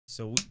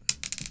So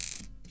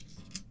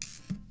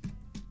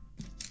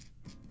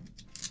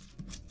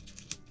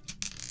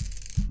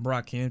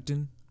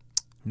Brockhampton,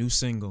 new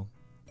single,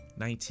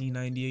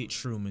 1998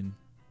 Truman.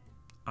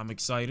 I'm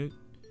excited.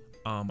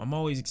 I'm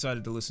always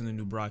excited to listen to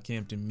new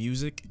Brockhampton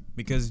music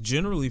because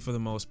generally, for the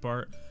most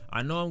part,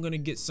 I know I'm gonna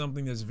get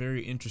something that's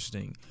very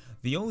interesting.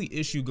 The only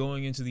issue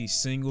going into these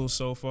singles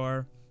so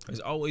far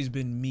has always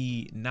been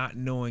me not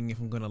knowing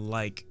if I'm gonna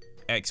like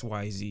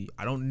XYZ.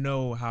 I don't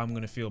know how I'm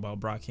gonna feel about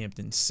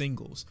Brockhampton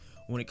singles.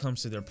 When it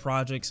comes to their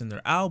projects and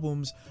their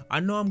albums, I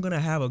know I'm gonna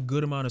have a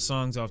good amount of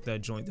songs off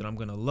that joint that I'm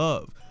gonna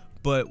love.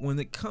 But when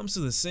it comes to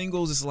the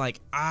singles, it's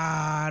like,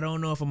 I don't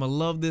know if I'm gonna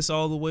love this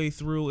all the way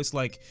through. It's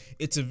like,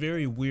 it's a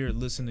very weird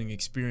listening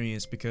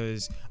experience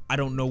because I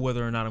don't know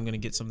whether or not I'm gonna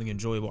get something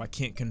enjoyable. I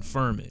can't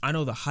confirm it. I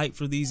know the hype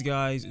for these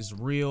guys is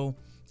real.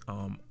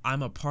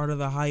 I'm a part of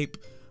the hype,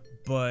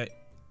 but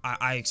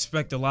I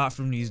expect a lot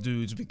from these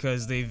dudes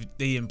because they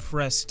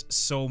impressed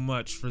so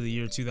much for the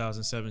year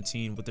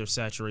 2017 with their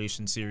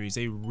Saturation series.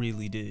 They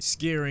really did,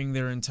 scaring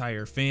their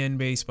entire fan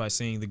base by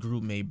saying the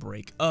group may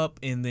break up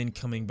and then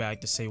coming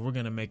back to say we're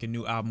gonna make a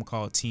new album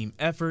called Team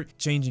Effort,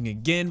 changing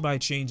again by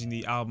changing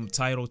the album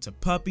title to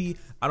Puppy.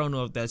 I don't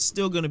know if that's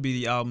still gonna be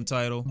the album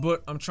title,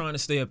 but I'm trying to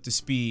stay up to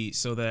speed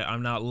so that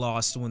I'm not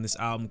lost when this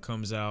album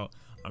comes out.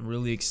 I'm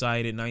really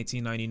excited.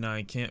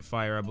 1999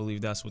 Campfire, I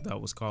believe that's what that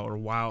was called, or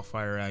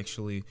Wildfire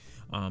actually.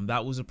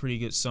 That was a pretty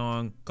good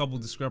song. Couple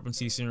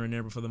discrepancies here and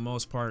there, but for the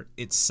most part,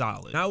 it's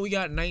solid. Now we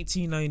got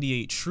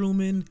 1998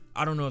 Truman.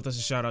 I don't know if that's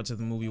a shout out to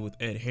the movie with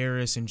Ed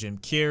Harris and Jim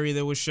Carrey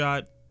that was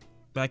shot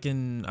back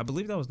in, I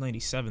believe that was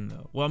 97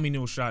 though. Well, I mean, it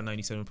was shot in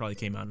 97, probably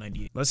came out in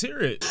 98. Let's hear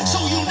it. So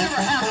you'll never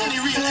have any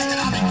real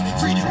economic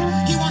freedom.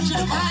 He wants you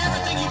to buy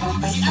everything he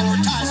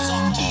advertises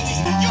on TV.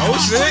 Oh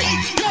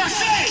shit! You're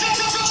safe!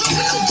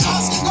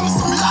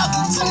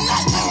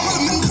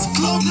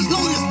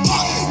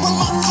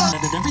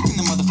 Everything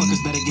the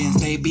motherfuckers bet against,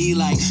 they be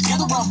like,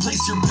 gather around,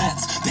 place your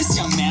bets. This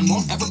young man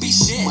won't ever be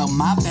shit. Well,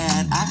 my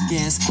bad, I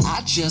guess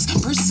I just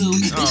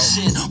pursued this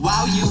shit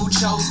while you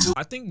chose to.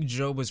 I think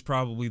Joe was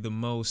probably the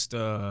most,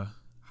 how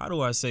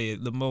do I say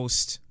it? The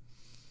most.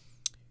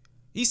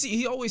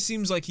 He always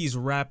seems like he's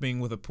rapping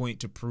with a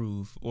point to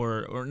prove,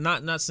 or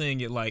not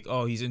saying it like,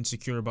 oh, he's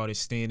insecure about his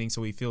standing,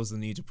 so he feels the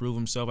need to prove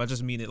himself. I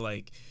just mean it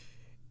like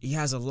he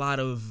has a lot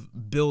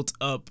of built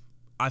up,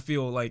 I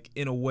feel like,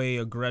 in a way,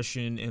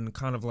 aggression and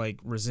kind of like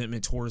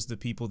resentment towards the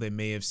people that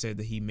may have said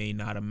that he may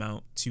not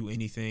amount to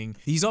anything.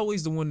 He's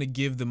always the one to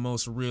give the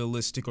most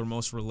realistic or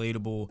most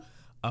relatable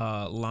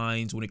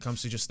lines when it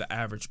comes to just the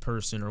average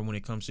person, or when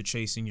it comes to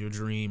chasing your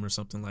dream or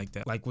something like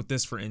that. Like with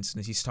this, for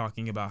instance, he's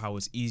talking about how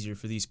it's easier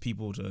for these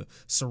people to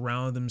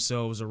surround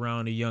themselves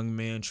around a young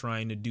man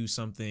trying to do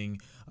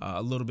something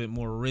a little bit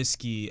more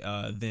risky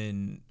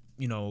than,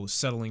 you know,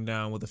 settling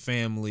down with a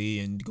family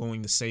and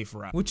going the safe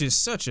route, which is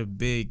such a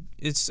big,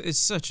 it's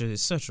such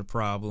a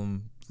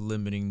problem,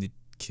 limiting the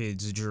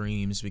kids'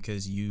 dreams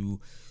because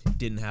you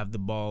didn't have the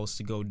balls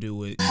to go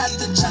do it. Had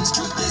the chance,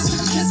 truth is you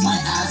kiss my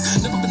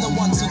ass. Never been the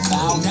one to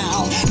bow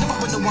down. Never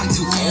been the one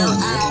to air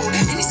out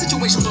any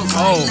situation, but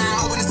right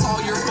now when it's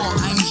all your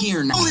fault, I'm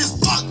here now. Only as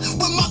fuck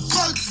with my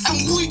thugs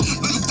and we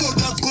live for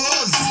that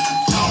buzz.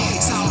 Don't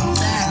sound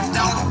bad,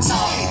 don't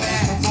sound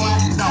bad, boy.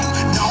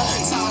 Don't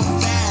sound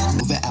bad.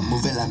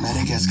 Move it like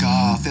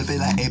Madagascar. Feel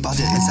it like ape out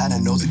the inside the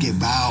nose to get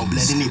wild.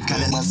 Letting it kind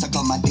of suck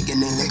on my dick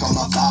and then lick on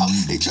my cow.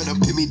 They tryna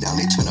pin me down,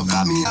 they tryna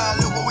buy me.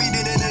 Look what we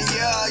did in a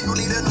year. You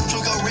need a neutral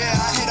career.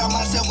 I hate on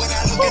myself when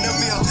I look in the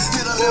mirror.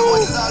 Hit a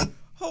level.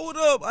 Hold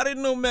up, I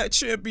didn't know Matt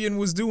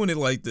Champion was doing it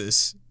like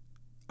this.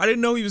 I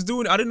didn't know he was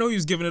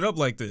giving it up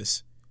like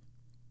this.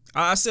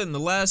 I said in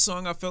the last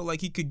song I felt like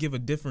he could give a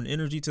different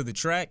energy to the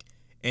track,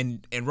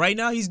 and right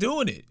now he's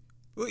doing it.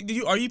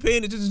 Are you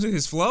paying attention to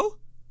his flow?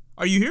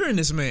 Are you hearing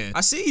this man?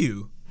 I see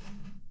you.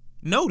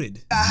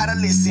 Noted. I had to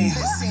listen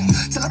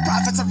till the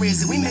prophets are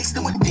risen. We mixed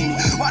them with Dini.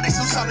 Why they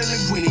so solid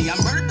and gritty? I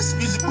murdered this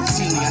music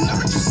routinely. I know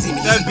that you see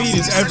me. That beat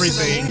is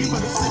everything. This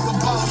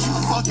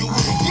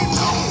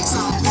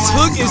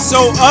hook is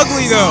so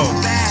ugly though.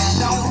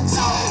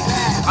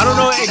 I don't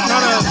know. It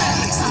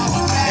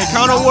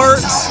kind of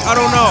works. I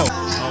don't know.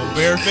 Oh,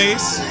 bare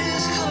face.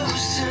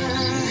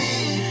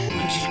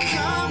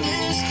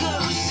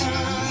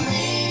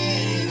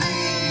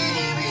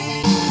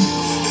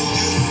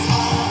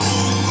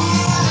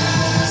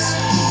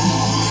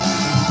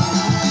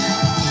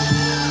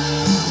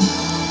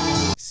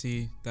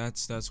 See,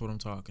 that's what I'm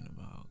talking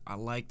about. I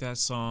like that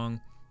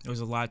song. There was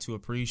a lot to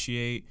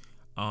appreciate.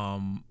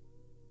 I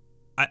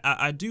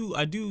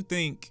do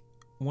think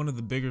one of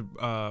the bigger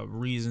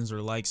reasons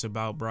or likes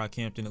about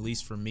Brockhampton, at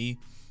least for me,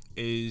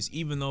 is,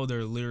 even though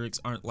their lyrics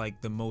aren't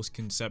like the most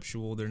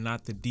conceptual, they're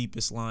not the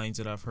deepest lines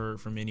that I've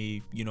heard from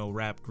any, you know,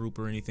 rap group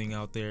or anything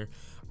out there.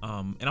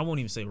 And I won't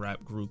even say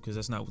rap group because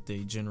that's not what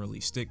they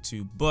generally stick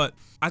to. But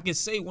I could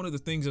say one of the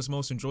things that's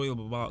most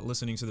enjoyable about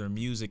listening to their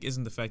music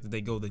isn't the fact that they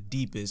go the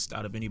deepest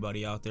out of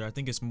anybody out there. I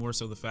think it's more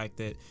so the fact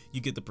that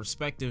you get the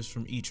perspectives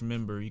from each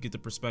member. You get the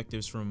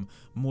perspectives from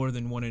more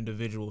than one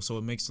individual. So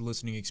it makes the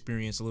listening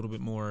experience a little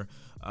bit more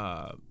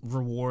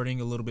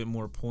rewarding, a little bit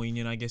more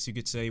poignant, I guess you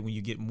could say, when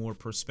you get more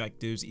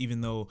perspectives,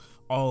 even though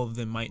all of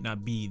them might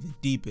not be the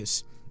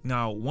deepest.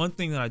 Now, one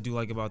thing that I do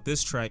like about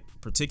this track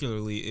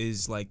particularly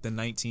is like the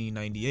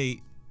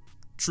 1998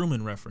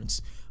 Truman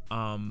reference.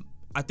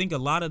 I think a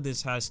lot of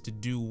this has to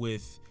do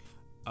with,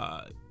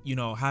 you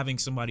know, having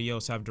somebody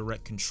else have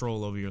direct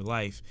control over your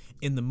life.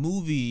 In the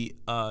movie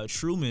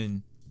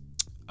Truman,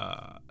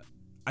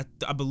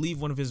 I believe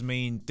one of his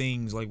main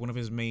things, like one of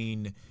his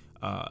main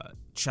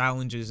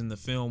challenges in the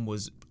film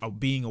was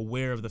being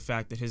aware of the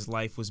fact that his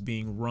life was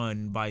being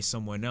run by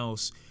someone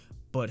else,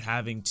 but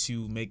having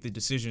to make the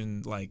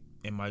decision, like,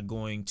 am I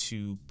going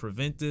to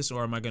prevent this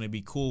or am I going to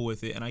be cool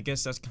with it? And I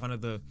guess that's kind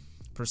of the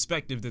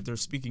perspective that they're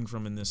speaking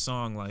from in this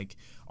song. Like,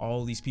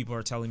 all these people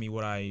are telling me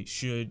what I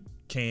should,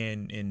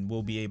 can, and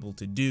will be able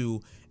to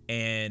do.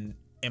 And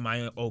am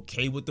I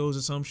okay with those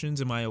assumptions?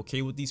 Am I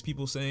okay with these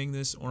people saying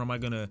this? Or am I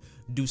going to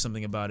do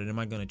something about it? Am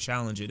I going to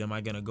challenge it? Am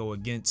I going to go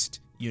against,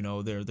 you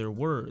know, their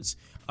words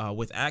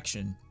with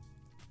action?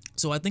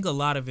 So I think a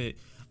lot of it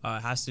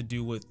has to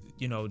do with,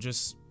 you know,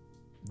 just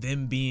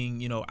them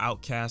being, you know,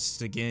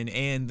 outcasts again,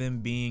 and them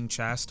being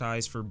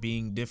chastised for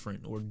being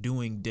different or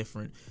doing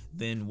different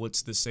than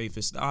what's the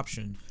safest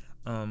option.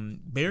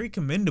 Very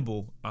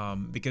commendable,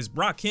 because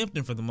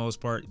Brockhampton, for the most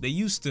part, they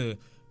used to,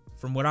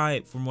 from what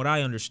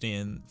I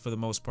understand, for the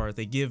most part,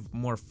 they give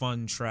more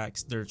fun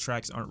tracks. Their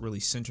tracks aren't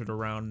really centered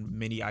around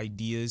many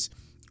ideas.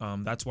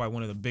 That's why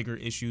one of the bigger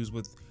issues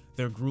with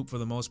their group, for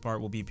the most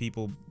part, will be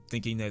people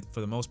thinking that, for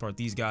the most part,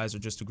 these guys are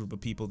just a group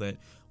of people that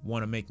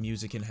want to make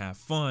music and have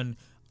fun.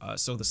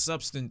 So the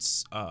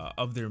substance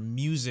of their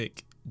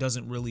music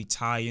doesn't really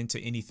tie into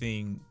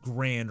anything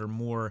grand or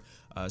more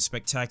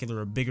spectacular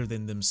or bigger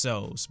than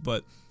themselves.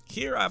 But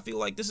here, I feel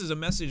like this is a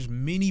message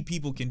many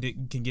people can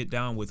get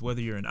down with,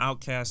 whether you're an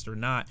outcast or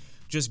not.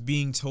 Just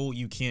being told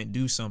you can't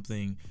do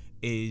something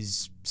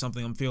is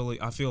something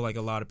I feel like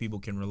a lot of people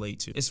can relate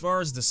to. As far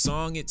as the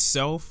song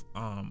itself,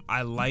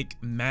 I like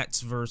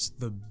Matt's verse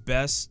the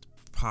best,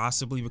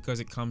 possibly because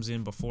it comes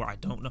in before. I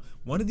don't know.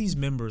 One of these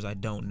members I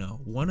don't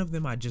know. One of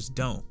them I just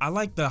don't. I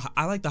like the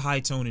high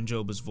tone in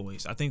Joba's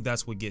voice. I think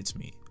that's what gets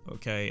me.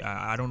 Okay,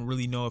 I don't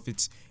really know if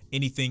it's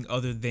anything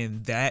other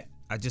than that.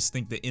 I just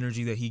think the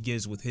energy that he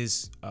gives with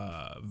his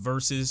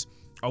verses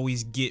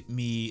always get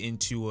me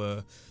into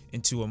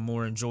a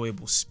more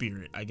enjoyable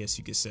spirit, I guess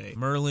you could say.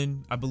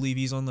 Merlin, I believe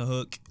he's on the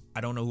hook. I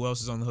don't know who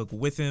else is on the hook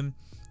with him.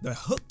 The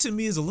hook to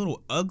me is a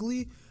little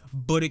ugly,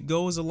 but it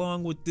goes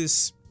along with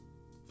this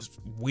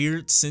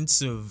weird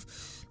sense of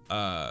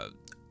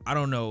I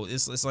don't know,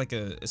 it's like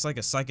a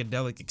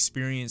psychedelic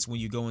experience when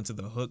you go into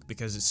the hook,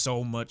 because it's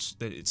so much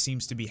that it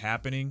seems to be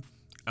happening.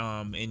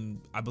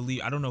 And I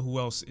don't know who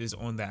else is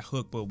on that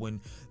hook, but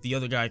when the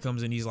other guy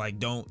comes in, he's like,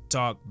 "Don't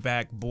talk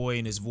back, boy,"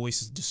 and his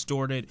voice is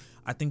distorted.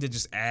 I think that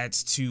just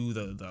adds to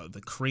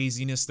the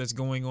craziness that's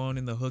going on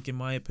in the hook, in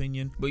my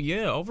opinion. But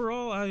yeah,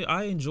 overall,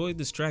 I enjoyed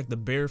this track. The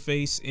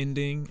bareface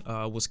ending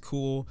was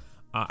cool.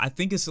 I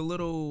think it's a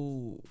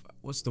little,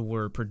 what's the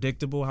word,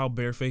 predictable how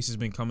Bareface has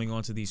been coming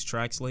onto these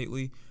tracks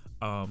lately.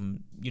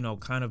 You know,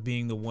 kind of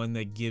being the one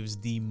that gives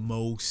the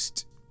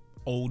most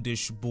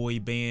oldish boy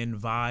band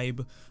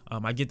vibe.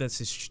 I get that's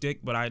his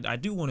shtick, but I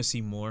do want to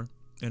see more,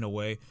 in a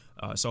way.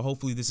 So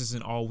hopefully this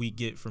isn't all we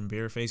get from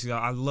Bareface.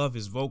 I love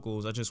his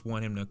vocals. I just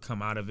want him to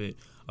come out of it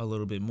a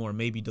little bit more.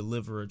 Maybe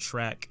deliver a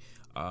track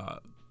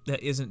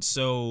that isn't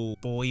so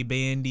boy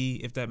bandy,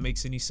 if that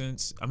makes any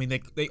sense. I mean,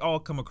 they all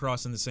come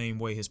across in the same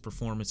way, his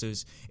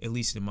performances, at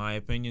least in my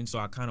opinion. So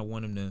I kind of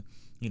want him to,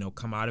 you know,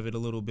 come out of it a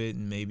little bit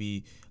and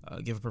maybe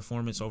give a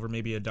performance over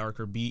maybe a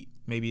darker beat.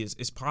 Maybe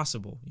it's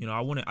possible. You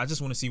know, I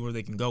just want to see where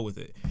they can go with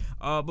it.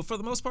 But for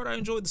the most part, I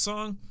enjoyed the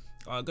song.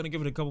 Gonna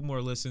give it a couple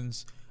more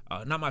listens.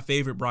 Not my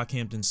favorite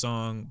Brockhampton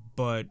song,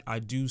 but I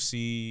do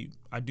see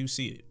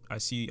it. I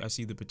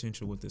see the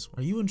potential with this one.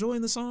 Are you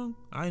enjoying the song?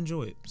 I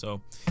enjoy it.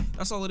 So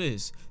that's all it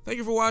is. Thank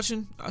you for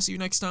watching. I'll see you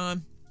next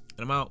time,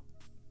 and I'm out.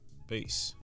 Peace.